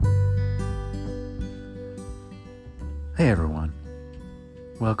Hey everyone,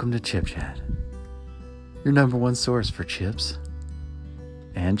 welcome to Chip Chat, your number one source for chips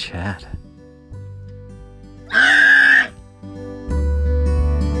and chat.